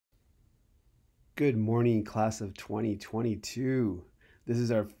Good morning, class of 2022. This is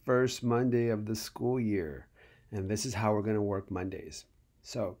our first Monday of the school year, and this is how we're going to work Mondays.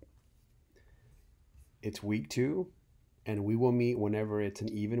 So, it's week 2, and we will meet whenever it's an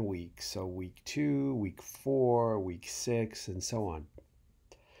even week. So, week 2, week 4, week 6, and so on.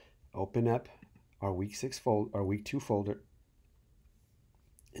 Open up our week 2 folder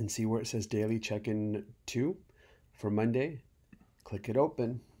and see where it says daily check-in 2 for Monday. Click it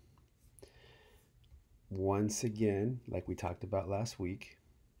open. Once again, like we talked about last week,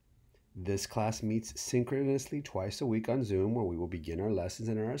 this class meets synchronously twice a week on Zoom, where we will begin our lessons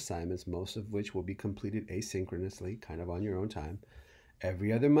and our assignments, most of which will be completed asynchronously, kind of on your own time.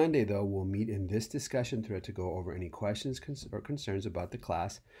 Every other Monday, though, we'll meet in this discussion thread to go over any questions or concerns about the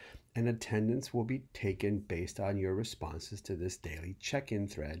class, and attendance will be taken based on your responses to this daily check-in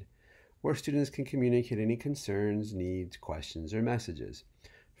thread, where students can communicate any concerns, needs, questions, or messages.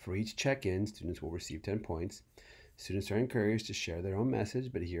 For each check-in, students will receive 10 points. Students are encouraged to share their own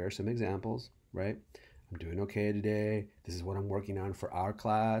message, but here are some examples, right? I'm doing okay today. This is what I'm working on for our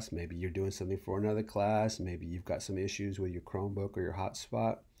class. Maybe you're doing something for another class. Maybe you've got some issues with your Chromebook or your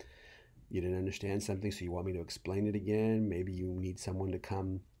hotspot. You didn't understand something, so you want me to explain it again. Maybe you need someone to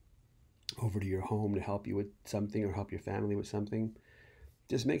come over to your home to help you with something or help your family with something.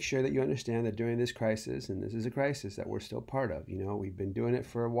 Just make sure that you understand that during this crisis, and this is a crisis that we're still part of, we've been doing it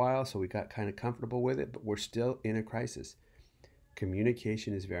for a while, so we got kind of comfortable with it, but we're still in a crisis.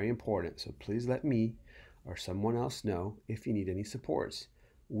 Communication is very important, so please let me or someone else know if you need any supports.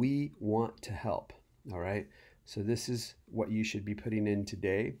 We want to help, all right? So this is what you should be putting in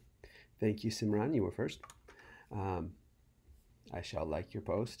today. Thank you, Simran, you were first. I shall like your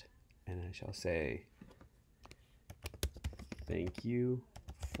post, and I shall say thank you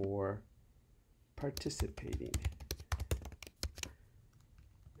for participating.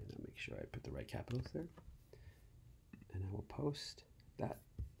 And I'll make sure I put the right capitals there. And I will post that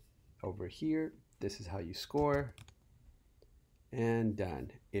over here. This is how you score. And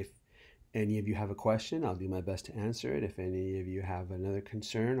done. If any of you have a question, I'll do my best to answer it. If any of you have another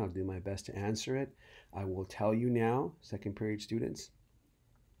concern, I'll do my best to answer it. I will tell you now, second period students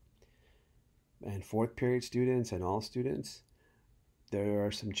and fourth period students and all students, there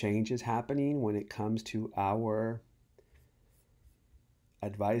are some changes happening when it comes to our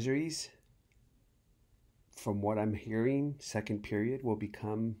advisories. From what I'm hearing, second period will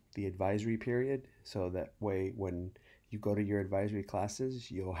become the advisory period. So that way, when you go to your advisory classes,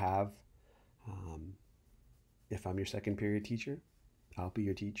 you'll have, if I'm your second period teacher, I'll be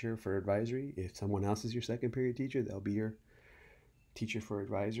your teacher for advisory. If someone else is your second period teacher, they'll be your teacher for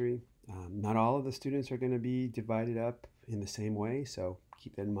advisory. Not all of the students are going to be divided up in the same way, so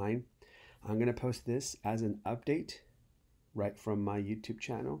keep that in mind. I'm going to post this as an update right from my YouTube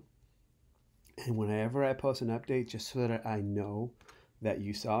channel. And whenever I post an update, just so that I know that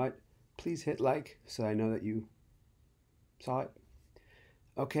you saw it, please hit like so I know that you saw it.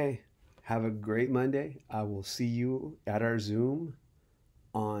 Okay, have a great Monday. I will see you at our Zoom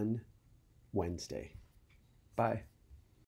on Wednesday. Bye.